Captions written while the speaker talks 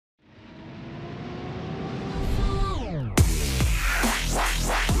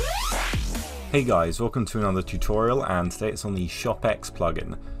Hey guys, welcome to another tutorial, and today it's on the ShopX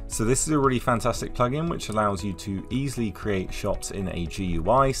plugin. So this is a really fantastic plugin which allows you to easily create shops in a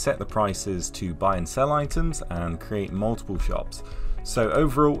GUI, set the prices to buy and sell items, and create multiple shops. So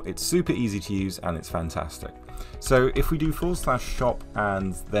overall it's super easy to use and it's fantastic. So if we do /shop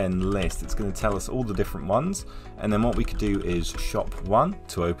and then list, it's going to tell us all the different ones, and then what we could do is shop 1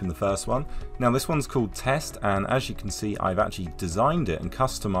 to open the first one. Now this one's called test, and as you can see I've actually designed it and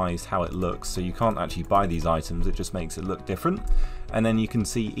customized how it looks, so you can't actually buy these items, it just makes it look different. And then you can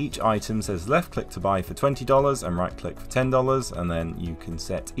see each item says left click to buy for $20 and right click for $10, and then you can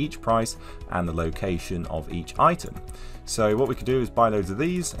set each price and the location of each item. So what we could do is buy loads of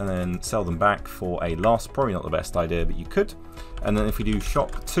these and then sell them back for a loss. Probably not the best idea, but you could. And then if we do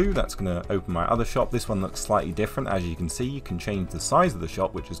shop 2, that's going to open my other shop. This one looks slightly different. As you can see, you can change the size of the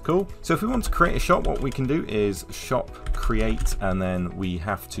shop, which is cool. So if we want to create a shop, what we can do is shop create, and then we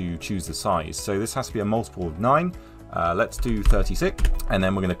have to choose the size. So this has to be a multiple of 9. Let's do 36, and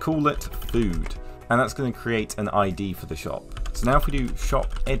then we're going to call it food, and that's going to create an ID for the shop. So now if we do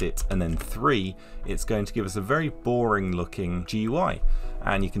shop edit and then 3, it's going to give us a very boring looking GUI,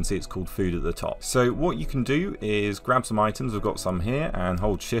 and you can see it's called food at the top. So what you can do is grab some items, we've got some here, and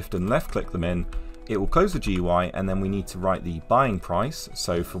hold shift and left click them in. It will close the GUI, and then we need to write the buying price.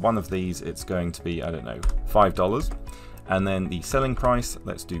 So for one of these it's going to be, I don't know, $5, and then the selling price,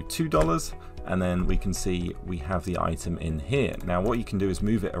 let's do $2. And then we can see we have the item in here. Now what you can do is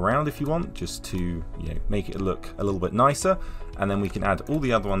move it around if you want, just to make it look a little bit nicer, and then we can add all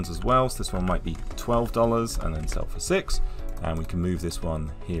the other ones as well. So this one might be $12 and then sell for $6, and we can move this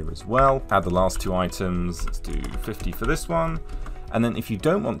one here as well. Add the last 2 items, let's do 50 for this one. And then if you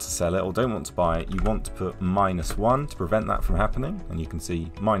don't want to sell it or don't want to buy it, you want to put -1 to prevent that from happening. And you can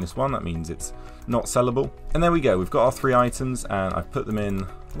see -1, that means it's not sellable. And there we go, we've got our 3 items, and I've put them in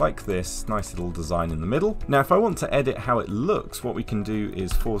like this, nice little design in the middle. Now if I want to edit how it looks, what we can do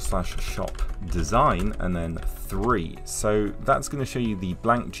is /shop design and then 3. So that's going to show you the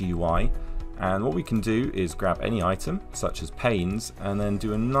blank GUI. And what we can do is grab any item, such as panes, and then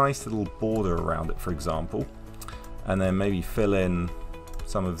do a nice little border around it, for example. And then maybe fill in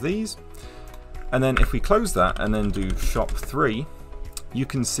some of these. And then if we close that and then do shop 3, you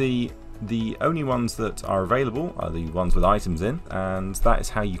can see the only ones that are available are the ones with items in, and that is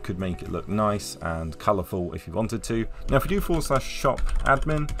how you could make it look nice and colourful if you wanted to. Now if we do /shop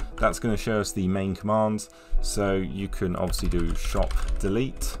admin, that's going to show us the main commands. So you can obviously do shop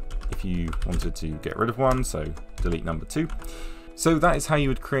delete if you wanted to get rid of one, so delete number 2. So that is how you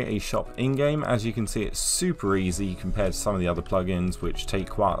would create a shop in-game. As you can see, it's super easy compared to some of the other plugins which take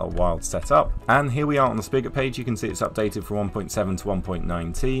quite a while to set up. And here we are on the Spigot page. You can see it's updated from 1.7 to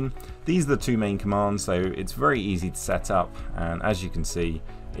 1.19. These are the 2 main commands, so it's very easy to set up, and as you can see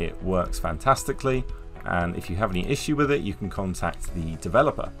it works fantastically. And if you have any issue with it, you can contact the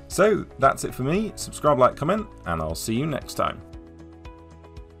developer. So that's it for me. Subscribe, like, comment, and I'll see you next time.